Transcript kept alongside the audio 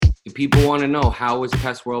People want to know, how was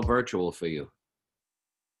Pest World virtual for you?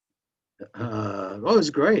 Well, it was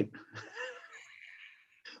great.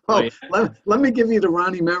 Oh, Oh, yeah. let me give you the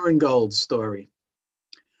Ronnie Maringold story.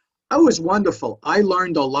 That was wonderful. I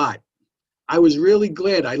learned a lot. I was really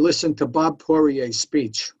glad I listened to Bob Poirier's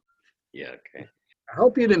speech. Yeah, okay. I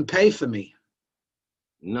hope you didn't pay for me.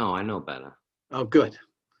 No, I know better. Oh, good.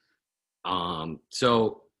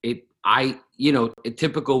 So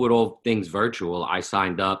typical with all things virtual, I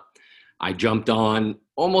signed up. I jumped on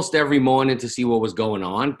almost every morning to see what was going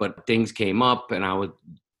on, but things came up and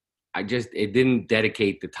it didn't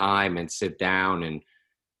dedicate the time and sit down and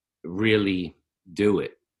really do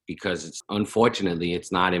it because unfortunately,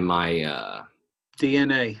 it's not in my,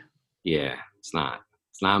 DNA. yeah, it's not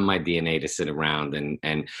in my DNA to sit around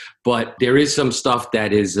but there is some stuff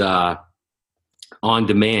that is, on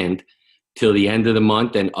demand till the end of the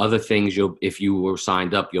month, and other things if you were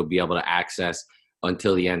signed up, you'll be able to access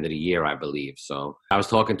until the end of the year, I believe. So I was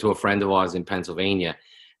talking to a friend of ours in Pennsylvania,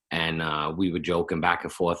 and we were joking back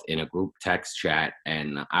and forth in a group text chat,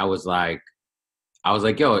 and I was like,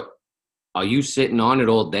 yo, are you sitting on it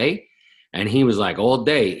all day? And he was like, all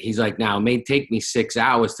day. He's like, now it may take me 6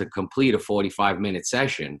 hours to complete a 45-minute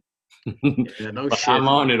session, Yeah, no but shit. I'm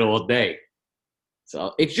on it all day.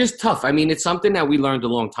 So it's just tough. I mean, it's something that we learned a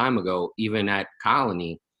long time ago, even at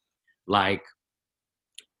Colony. Like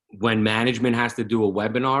when management has to do a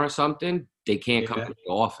webinar or something, they can't come Yeah. to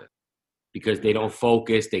the office because they don't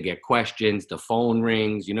focus. They get questions, the phone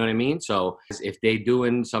rings, you know what I mean? So if they're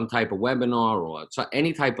doing some type of webinar or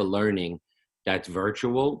any type of learning that's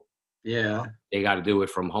virtual, Yeah. they got to do it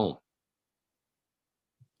from home.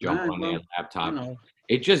 Jump Right, on their well, you laptop. know.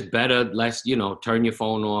 It's just better, less, turn your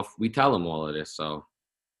phone off. We tell them all of this, so.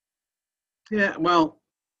 Yeah, well,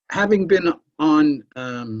 having been on,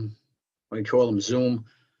 what do you call them, Zoom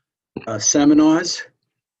seminars,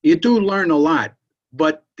 you do learn a lot,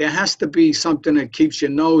 but there has to be something that keeps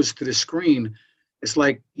your nose to the screen. It's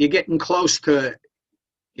like you're getting close to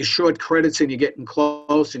your short credits and you're getting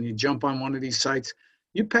close and you jump on one of these sites.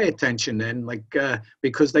 You pay attention then,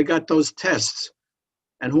 because they got those tests.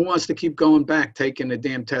 And who wants to keep going back, taking the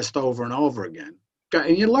damn test over and over again?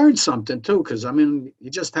 And you learn something too, because I mean,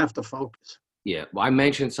 you just have to focus. Yeah, well, I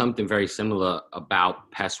mentioned something very similar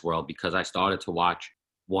about Pest World because I started to watch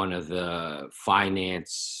one of the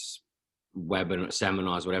finance webinar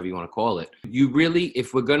seminars, whatever you want to call it. You really,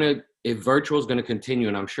 if virtual is gonna continue,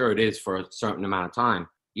 and I'm sure it is for a certain amount of time,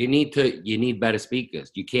 you need better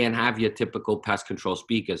speakers. You can't have your typical pest control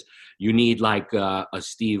speakers. You need like a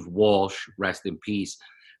Steve Walsh, rest in peace,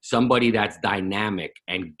 somebody that's dynamic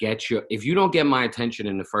and if you don't get my attention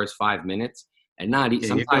in the first 5 minutes, and Yeah, you're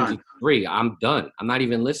sometimes gone. it's 3, I'm done. I'm not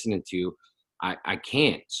even listening to you. I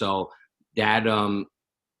can't. So that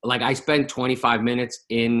like I spent 25 minutes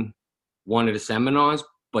in one of the seminars,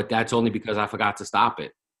 but that's only because I forgot to stop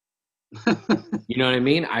it. You know what I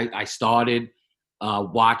mean? I started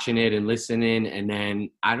watching it and listening, and then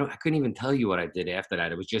I couldn't even tell you what I did after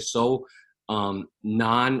that. It was just so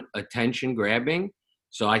non-attention grabbing.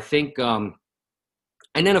 So I think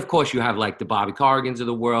and then, of course, you have like the Bobby Corrigans of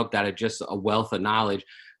the world that are just a wealth of knowledge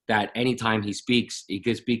that anytime he speaks, he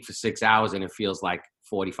could speak for 6 hours and it feels like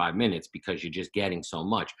 45 minutes because you're just getting so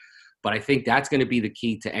much. But I think that's going to be the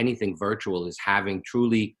key to anything virtual is having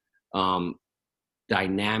truly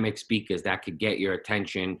dynamic speakers that could get your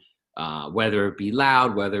attention, whether it be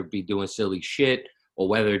loud, whether it be doing silly shit, or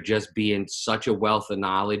whether it just being such a wealth of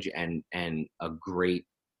knowledge and a great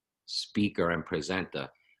speaker and presenter.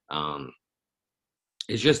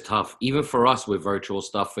 It's just tough, even for us with virtual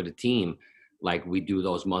stuff for the team. Like we do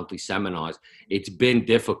those monthly seminars. It's been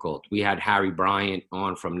difficult. We had Harry Bryant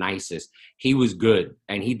on from Nisus. He was good,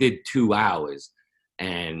 and he did 2 hours,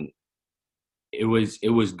 and it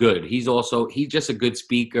was good. He's just a good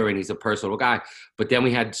speaker, and he's a personal guy. But then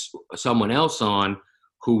we had someone else on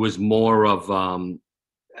who was more of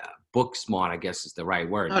book smart, I guess is the right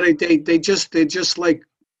word. No, they're just like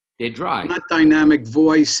They're dry. not dynamic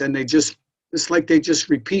voice, and it's like they just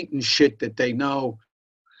repeating shit that they know.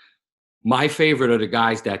 My favorite are the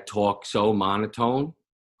guys that talk so monotone.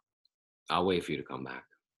 I'll wait for you to come back.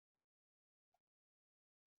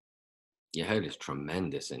 Your head is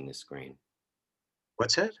tremendous in this screen.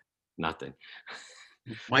 What's that? Nothing.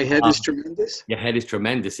 My head is tremendous. Your head is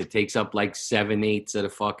tremendous. It takes up like 7/8 of the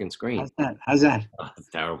fucking screen. How's that? Oh, it's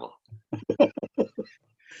terrible.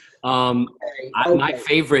 My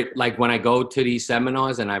favorite, like when I go to these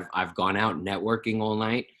seminars and I've gone out networking all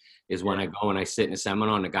night, is when I go and I sit in a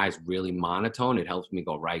seminar and the guy's really monotone. It helps me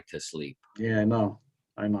go right to sleep. Yeah, I know.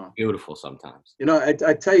 Beautiful sometimes. You know,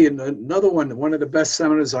 I tell you, another one of the best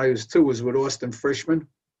seminars I was to was with Austin Frischman.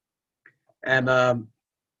 And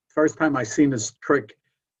first time I seen this trick,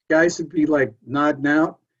 guys would be like nodding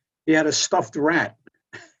out. He had a stuffed rat,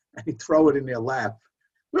 and he'd throw it in their lap.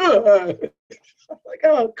 Like,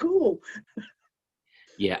 oh, cool.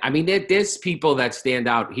 Yeah, I mean, there's people that stand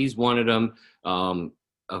out. He's one of them.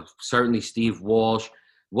 Certainly Steve Walsh.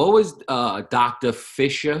 What was Dr.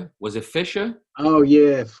 Fisher? Was it Fisher? Oh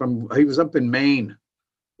yeah, he was up in Maine.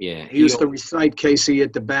 Yeah, He used to recite Casey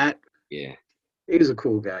at the Bat. Yeah, He was a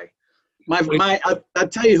cool guy. I'll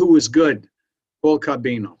tell you who was good. Paul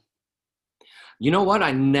Carbino. you know what?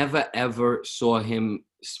 I never ever saw him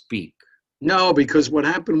speak. No, because what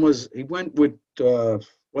happened was he went with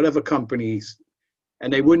whatever companies,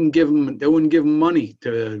 and they wouldn't give him money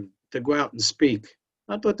to go out and speak.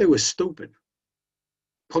 I thought they were stupid.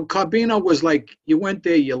 Carbino was like, you went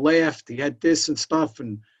there, you laughed, he had this and stuff,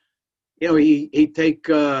 and he'd take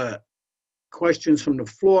questions from the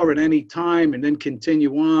floor at any time and then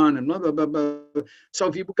continue on and blah, blah, blah, blah. So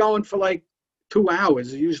if you were going for like 2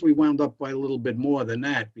 hours, it usually wound up by a little bit more than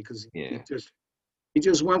that because he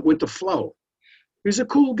just went with the flow. He's a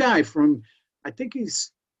cool guy I think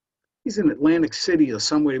he's in Atlantic City or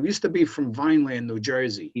somewhere. He used to be from Vineland, New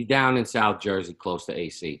Jersey. He's down in South Jersey, close to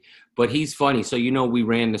AC. But he's funny. So, we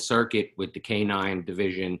ran the circuit with the K9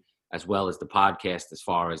 division as well as the podcast as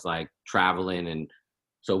far as like traveling. And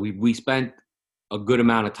so we spent a good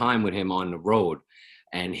amount of time with him on the road.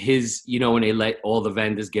 And his, when they let all the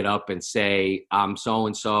vendors get up and say, I'm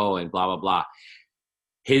so-and-so and blah, blah, blah.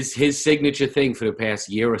 His signature thing for the past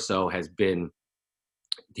year or so has been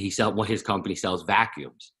his company sells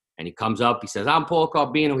vacuums. And he comes up, he says, I'm Paul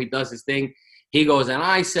Carbino. He does his thing. He goes, and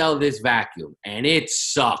I sell this vacuum, and it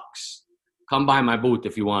sucks. Come by my booth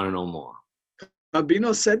if you want to know more.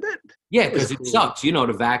 Carbino said that? Yeah, because it sucks.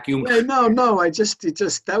 The vacuum. Yeah, no,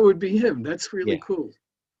 that would be him. That's really cool.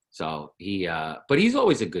 So but he's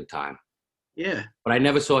always a good time. Yeah. But I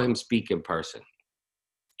never saw him speak in person.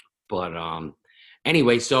 But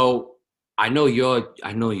anyway, so I know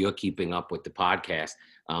you're keeping up with the podcast.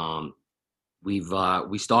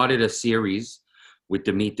 We started a series with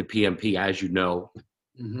the Meet the PMP, as you know.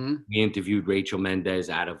 Mm-hmm. We interviewed Rachel Mendez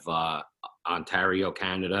out of Ontario,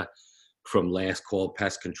 Canada, from Last Call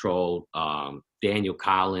Pest Control. Daniel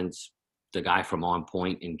Collins, the guy from On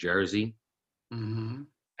Point in Jersey. Mm-hmm.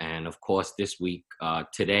 And of course, this week,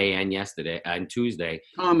 today and yesterday and Tuesday,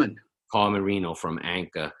 Carmen Reno from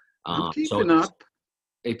Anchor. I'm keeping up.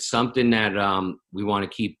 It's something that we want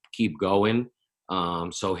to keep going.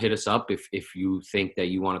 So hit us up if you think that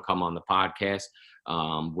you want to come on the podcast.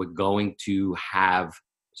 We're going to have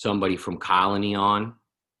somebody from Colony on,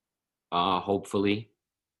 hopefully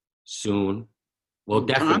soon. Well,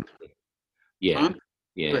 definitely. Yeah.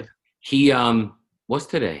 Yeah. Good. He, what's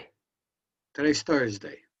today? Today's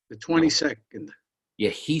Thursday, the 22nd. Yeah.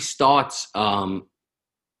 He starts,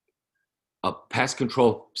 a pest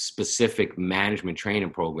control specific management training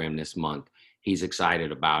program this month. He's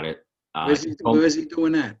excited about it. Where is he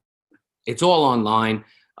doing that? It's all online.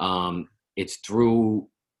 It's through,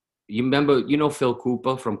 you remember, Phil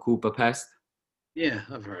Cooper from Cooper Pest? Yeah,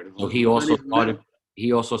 I've heard of him. So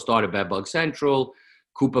he also started Bedbug Central.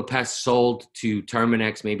 Cooper Pest sold to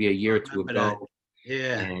Terminex maybe a year or two ago. That.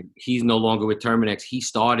 Yeah. And he's no longer with Terminex. He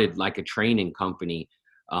started like a training company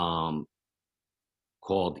called,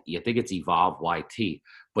 I think it's Evolve YT,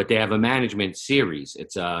 but they have a management series.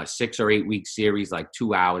 It's a 6 or 8 week series, like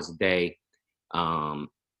 2 hours a day. And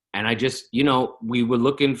I just, we were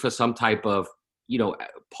looking for some type of,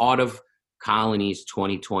 part of Colony's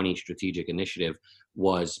 2020 strategic initiative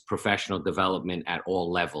was professional development at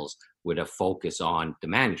all levels with a focus on the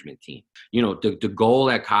management team. The goal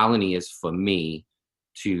at Colony is for me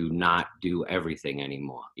to not do everything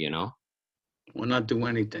anymore, Or not do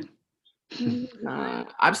anything.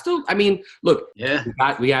 Look, yeah,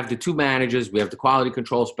 we have the 2 managers, we have the quality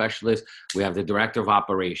control specialist, we have the director of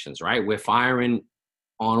operations, right? We're firing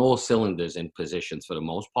on all cylinders in positions for the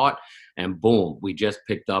most part. And boom, we just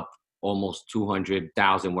picked up almost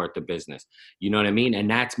 200,000 worth of business. You know what I mean? And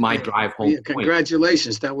that's my drive home. Yeah,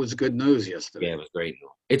 congratulations. That was good news yesterday. Yeah, it was great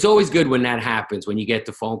news. It's always good when that happens, when you get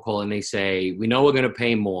the phone call and they say, we know we're going to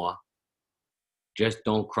pay more. Just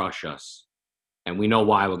don't crush us. And we know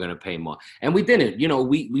why we're going to pay more. And we didn't,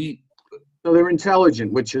 So they're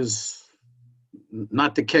intelligent, which is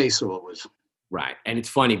not the case always. Right. And it's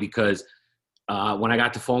funny because when I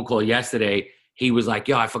got the phone call yesterday, he was like,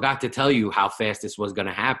 yo, I forgot to tell you how fast this was going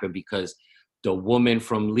to happen because the woman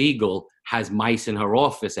from legal has mice in her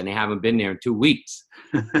office and they haven't been there in 2 weeks.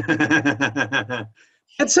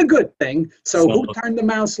 That's a good thing. So who turned the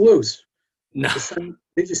mouse loose? No.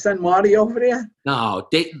 Did you send Marty over there? No,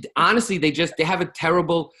 they honestly, they have a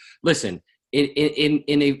terrible, listen,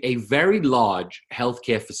 in a very large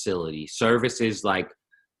healthcare facility, services like,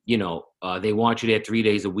 they want you there 3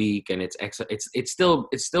 days a week, and it's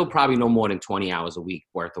still probably no more than 20 hours a week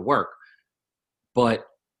worth of work. But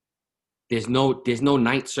there's no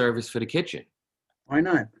night service for the kitchen. Why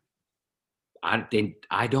not?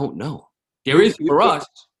 I don't know. There is for us.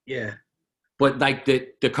 Yeah. But like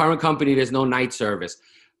the current company, there's no night service.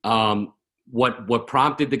 What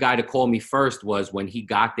prompted the guy to call me first was when he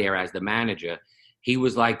got there as the manager, he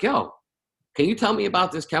was like, yo, can you tell me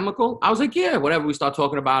about this chemical? I was like, yeah, whatever. We start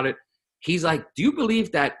talking about it. He's like, do you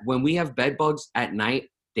believe that when we have bed bugs at night,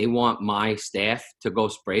 they want my staff to go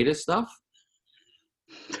spray this stuff?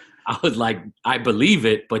 I was like, I believe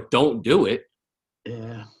it, but don't do it.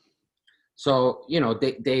 Yeah. So,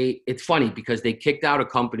 it's funny because they kicked out a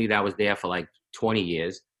company that was there for like 20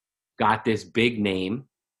 years, got this big name,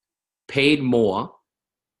 paid about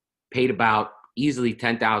easily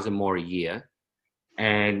 $10,000 more a year,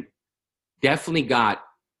 and definitely got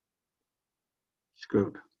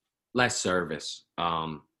screwed. Less service.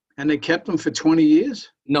 And they kept them for 20 years?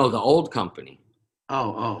 No, the old company.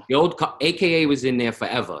 Oh. The old AKA was in there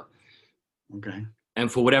forever. Okay.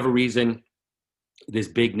 And for whatever reason, this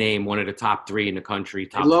big name, one of the top 3 in the country.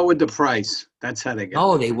 They lowered the price. That's how they got.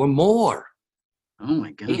 No, they were more. Oh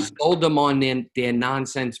my God. They sold them on their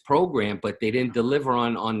nonsense program, but they didn't deliver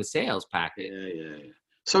on the sales package. Yeah.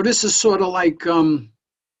 So this is sort of like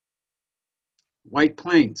White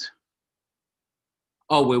Plains.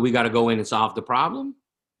 Oh, where we got to go in and solve the problem?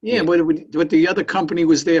 Yeah, but the other company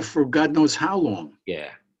was there for God knows how long. Yeah.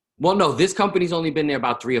 Well, no, this company's only been there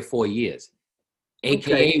about 3 or 4 years.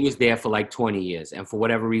 AKA was there for like 20 years, and for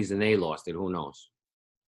whatever reason, they lost it. Who knows?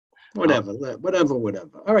 Whatever.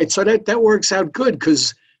 All right, so that works out good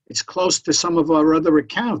because it's close to some of our other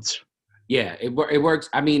accounts. Yeah, it works.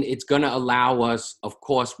 I mean, it's going to allow us, of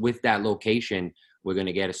course, with that location, we're going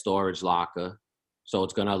to get a storage locker. So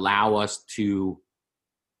it's going to allow us to...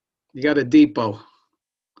 You got a depot.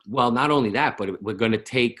 Well, not only that, but we're going to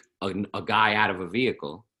take a guy out of a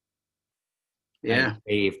vehicle. Yeah. And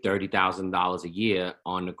save $30,000 a year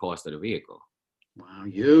on the cost of the vehicle. Wow,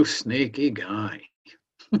 you sneaky guy.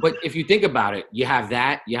 But if you think about it, you have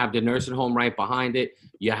that, you have the nursing home right behind it,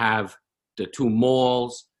 you have the 2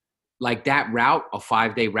 malls, like that route, a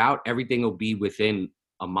 5-day route, everything will be within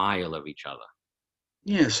a mile of each other.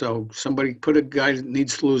 Yeah, so somebody put a guy that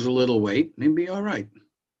needs to lose a little weight, and he'd be all right.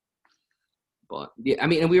 But yeah, I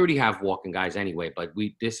mean, and we already have walking guys anyway, but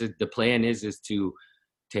the plan is to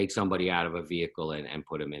take somebody out of a vehicle and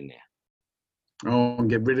put them in there. Oh, and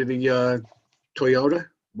get rid of the Toyota?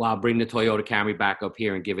 Well, I'll bring the Toyota Camry back up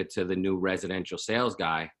here and give it to the new residential sales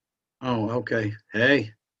guy. Oh, okay. Hey,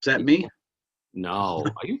 is that me? No.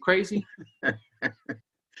 Are you crazy?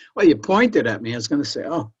 Well, you pointed at me. I was going to say,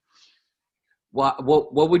 oh. What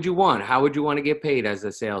would you want? How would you want to get paid as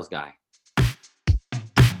a sales guy?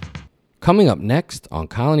 Coming up next on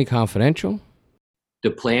Colony Confidential.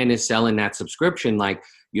 The plan is selling that subscription. Like,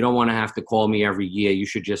 you don't want to have to call me every year. You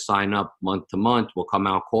should just sign up month to month. We'll come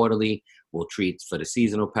out quarterly. We'll treat for the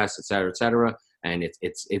seasonal pests, et cetera, et cetera. And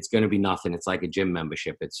it's going to be nothing. It's like a gym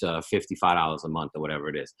membership. It's $55 a month or whatever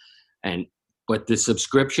it is. But the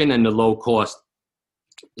subscription and the low cost,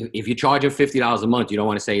 if you're charging $50 a month, you don't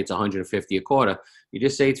want to say it's $150 a quarter. You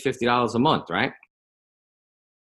just say it's $50 a month, right?